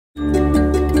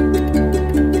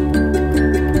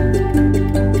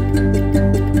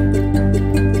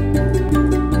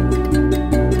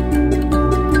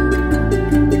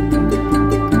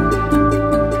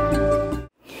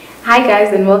Hi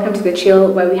guys, and welcome to The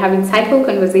Chill, where we have insightful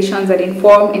conversations that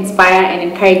inform, inspire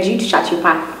and encourage you to chart your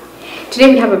path.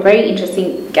 Today we have a very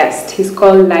interesting guest. He's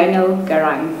called Lionel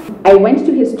Garang. I went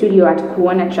to his studio at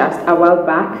GUNIA Trust a while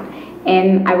back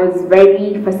and I was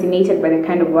very fascinated by the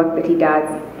kind of work that he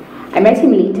does. I met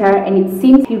him later and it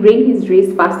seems he ran his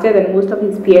race faster than most of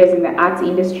his peers in the arts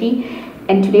industry,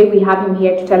 and today we have him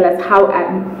here to tell us how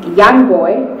a young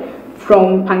boy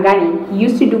from Pangani, he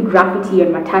used to do graffiti on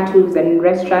matatus and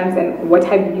restaurants and what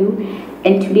have you,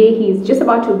 and today he's just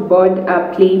about to board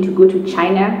a plane to go to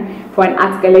China for an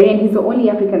arts gallery, and he's the only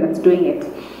African that's doing it.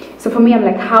 So for me, I'm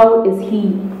like, how is he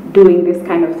doing this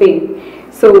kind of thing?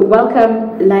 So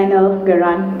welcome Lionel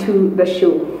Garang to the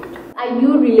show. Are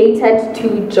you related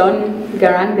to John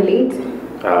Garang the late?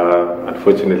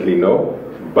 Unfortunately no,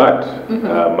 but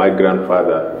my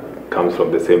grandfather comes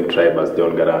from the same tribe as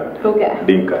John Garang, Okay.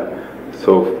 Dinka.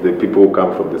 So the people who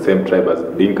come from the same tribe as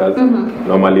Dinkas,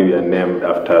 normally we are named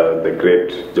after the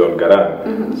great John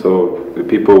Garang. So the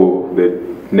people, the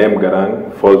name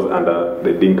Garang falls under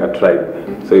the Dinka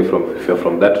tribe. So if you're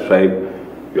from that tribe,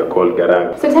 you are called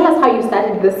Garang. So tell us how you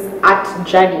started this art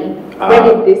journey. Where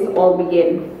did this all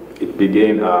begin? It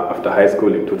began after high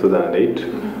school in 2008,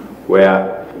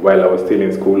 where while I was still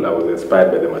in school, I was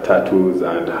inspired by the matatus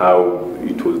and how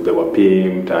they were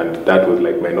pimped, and that was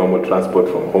like my normal transport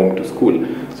from home to school.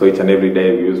 So each and every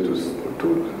day we used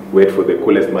to wait for the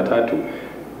coolest matatu.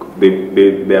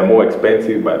 They are more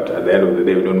expensive, but at the end of the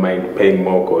day we don't mind paying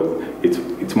more because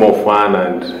it's more fun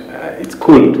and it's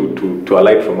cool to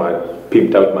alight from a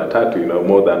pimped out matatu, you know,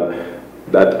 more than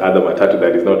that other matatu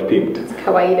that is not pimped. It's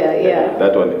kawaida, yeah.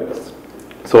 That one is.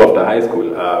 So after high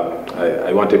school,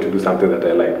 I wanted to do something that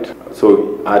I liked.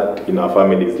 So art in our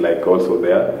family is like also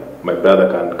there. My brother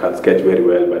can sketch very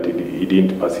well, but he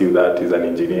didn't pursue that. He's an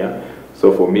engineer.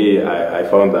 So for me, I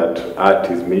found that art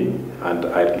is me, and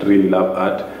I really love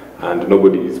art, and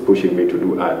nobody is pushing me to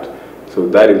do art. So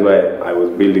that is why I was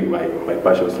building my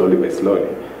passion slowly by slowly.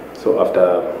 So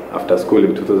after school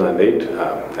in 2008,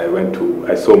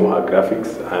 I saw Moha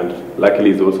Graphics, and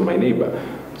luckily he's also my neighbor.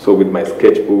 So with my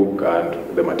sketchbook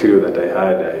and the material that I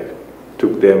had, I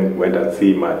took them, went and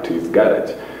see him at his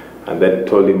garage, and then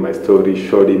told him my story,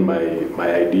 showed him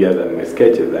my ideas and my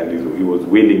sketches, and he was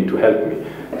willing to help me.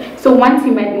 So once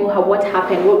you met Moha, what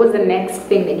happened? What was the next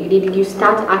thing that you did? Did you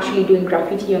start actually doing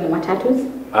graffiti on the matatus?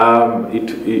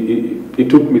 It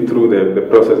took me through the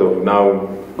process of now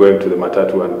going to the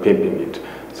matatu and pimping it.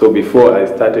 So before I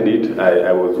started it,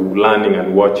 I was learning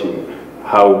and watching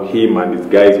how him and his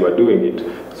guys were doing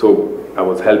it. So I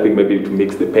was helping maybe to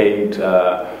mix the paint,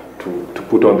 to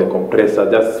put on the compressor,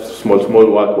 just small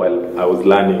work while I was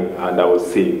learning and I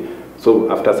was seeing.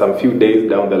 So after some few days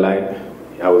down the line,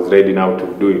 I was ready now to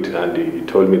do it, and he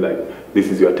told me like, this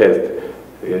is your test.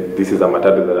 This is a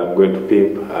matatu that I'm going to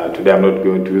pimp. Today I'm not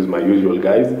going to use my usual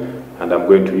guys, and I'm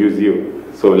going to use you.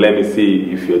 So let me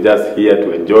see if you're just here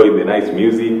to enjoy the nice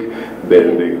music,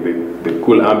 the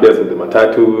cool ambience of the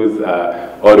matatus,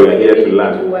 or you're here to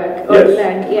learn.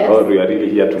 Yes. Or we are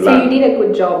really here to learn. So you did a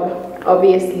good job,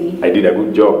 obviously. I did a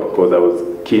good job because I was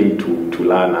keen to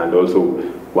learn, and also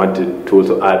wanted to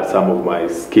also add some of my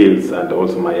skills and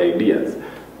also my ideas.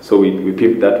 So we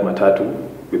pimped that matatu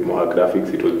with Moha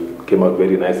Graphics. It came out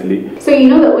very nicely. So you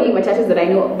know the only matatus that I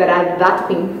know that are that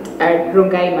pimped are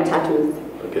Rongai matatus.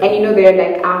 Okay. And you know they're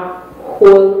like a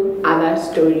whole other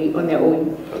story on their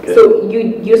own. Okay. So you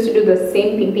used to do the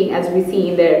same pimping as we see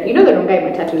in there. You know the Rongai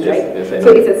matatus, right? Yes, I know.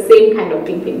 So it's the same kind of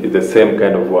pimping. It's the same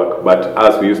kind of work, but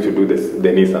as we used to do the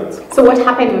Nissans. So what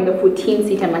happened when the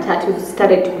 14-seater matatus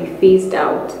started to be phased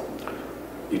out?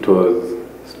 It was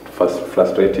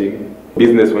frustrating.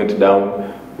 Business went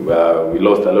down. We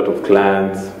lost a lot of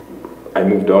clients. I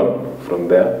moved on from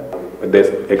there.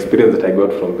 The experience that I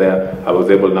got from there, I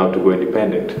was able now to go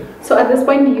independent. So at this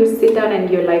point, do you sit down and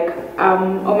you're like,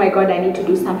 oh my God, I need to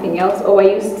do something else? Or are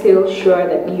you still sure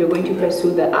that you're going to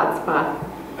pursue the arts path?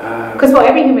 Because for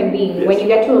every human being, yes, when you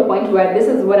get to a point where this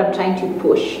is what I'm trying to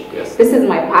push, yes, this is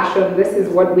my passion, this is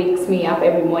what wakes me up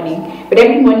every morning. But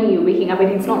every morning you're waking up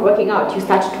and it's not working out. You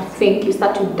start to think, you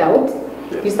start to doubt.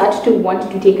 yes, you start to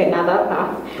want to take another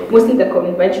path, mostly the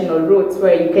conventional routes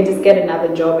where you can just get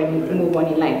another job and move on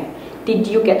in life. Did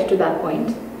you get to that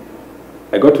point?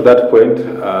 I got to that point,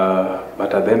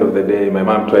 but at the end of the day, my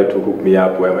mom tried to hook me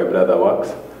up where my brother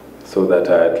works, so that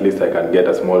at least I can get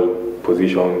a small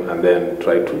position and then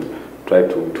try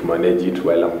to manage it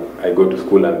while I go to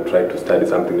school and try to study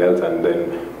something else and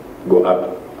then go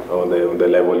up on the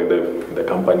level in the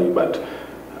company. But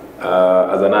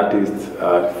as an artist,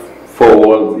 4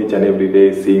 walls each and every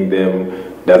day, seeing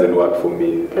them doesn't work for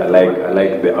me. I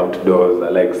like the outdoors. I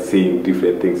like seeing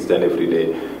different things done every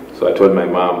day. So I told my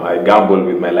mom, I gambled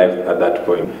with my life at that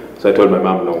point. So I told my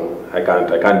mom, no, I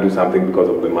can't do something because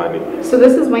of the money. So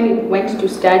this is when you went to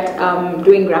start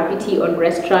doing graffiti on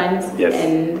restaurants. Yes.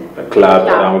 And clubs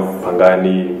around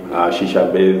Pangani,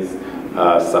 shisha beds,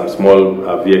 some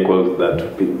small vehicles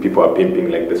that people are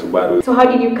pimping, like the Subaru. So how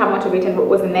did you come out of it, and what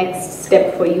was the next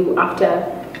step for you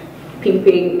after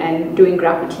pimping and doing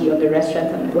graffiti on the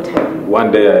restaurants, and what happened?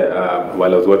 One day,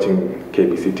 while I was watching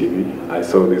KBC TV, I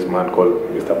saw this man called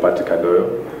Mr. Patrick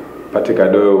Adoyo. Patrick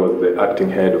Adoyo was the acting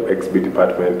head of XB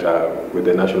department with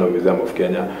the National Museum of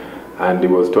Kenya, and he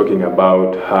was talking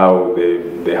about how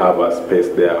they have a space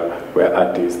there where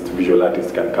artists, visual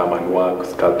artists can come and work,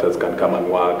 sculptors can come and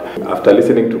work. After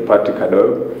listening to Patrick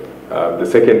Adoyo, the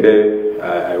second day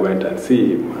I went and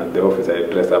see him at the office. I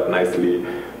dressed up nicely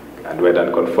and went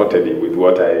and confronted him with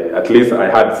what at least I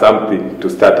had something to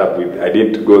start up with. I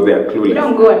didn't go there clueless. You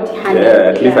don't go empty-handed. Yeah,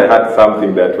 at least I had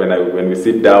something that when we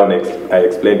sit down, I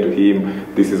explained to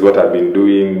him, this is what I've been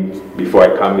doing before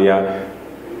I come here.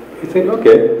 He said,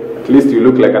 okay, at least you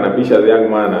look like an ambitious young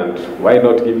man, and why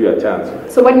not give you a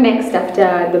chance? So what next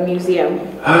after the museum?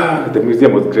 The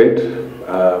museum was great.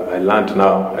 I learned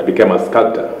now, I became a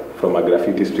sculptor from a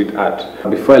graffiti street art.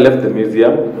 Before I left the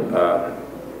museum,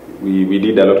 we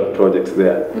did a lot of projects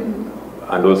there.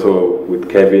 And also with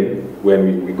Kevin,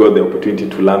 when we got the opportunity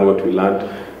to learn what we learned,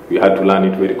 we had to learn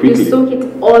it very quickly. You soak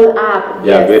it all up.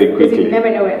 Yeah, yes, very quickly. You never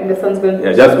know when the sun's going to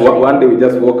Yeah, just one day we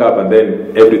just woke up and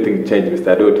then everything changed.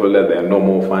 Mr. Ado told us there are no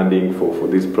more funding for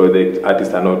this project.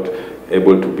 Artists are not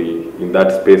able to be in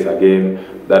that space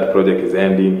again. That project is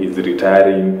ending. He's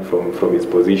retiring from his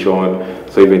position.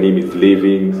 So even him is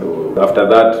leaving. So after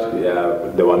that,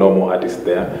 yeah, there were no more artists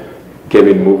there.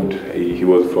 Kevin moved. He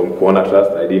was from Kuona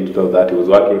Trust. I didn't know that. He was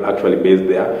working, actually based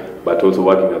there, but also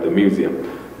working at the museum.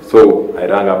 So I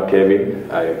rang up Kevin.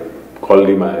 I called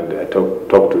him and I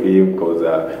talked to him, because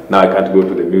now I can't go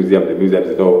to the museum. The museum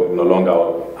is no longer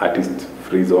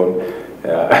artist-free zone.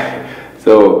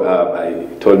 So I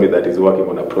told me that he's working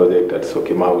on a project at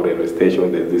Sokimau railway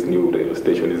station. There's this new railway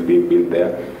station is being built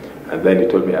there. And then he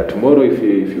told me, tomorrow if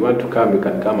you want to come, you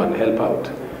can come and help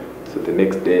out. So the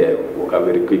next day I woke up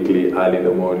very quickly, early in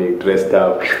the morning, dressed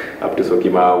up to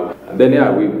Sokimau. And then yeah,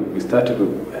 we started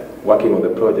working on the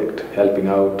project, helping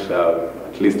out,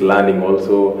 at least learning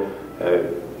also,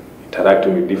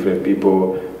 interacting with different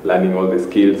people, learning all the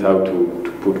skills, how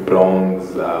to put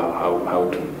bronze, how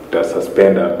to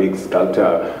suspend a big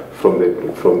sculpture from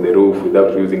the roof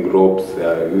without using ropes,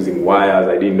 using wires.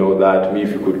 I didn't know that.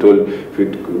 If you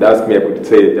could ask me, I could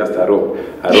say just a rope.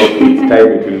 A rope with time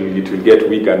it will get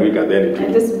weak and weak, and then it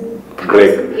will just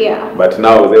break. Yeah. But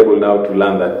now I was able now to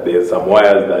learn that there's some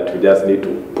wires that you just need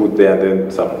to put there, and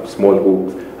then some small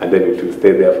hooks, and then it will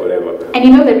stay there forever. And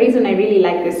you know, the reason I really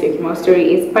like this Sokimau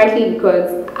story is partly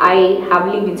because I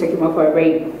have lived in Sokimau for a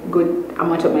very good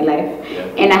amount of my life,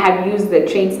 and I have used the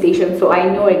train station, so I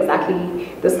know exactly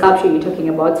the sculpture you're talking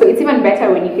about. So it's even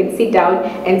better when you can sit down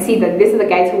and see that this is the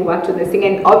guys who worked on this thing,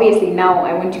 and obviously now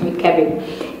I want to meet Kevin.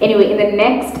 Anyway, in the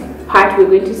next part we're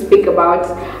going to speak about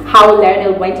how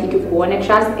Lionel went into Kuona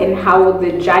Trust and how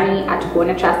the journey at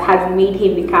Kuona Trust has made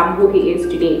him become who he is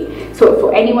today. So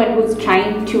for anyone who's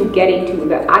trying to get into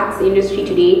the arts industry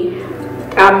today,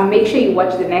 make sure you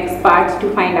watch the next part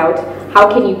to find out how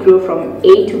can you grow from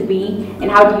A to B, and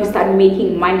how do you start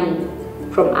making money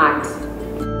from art.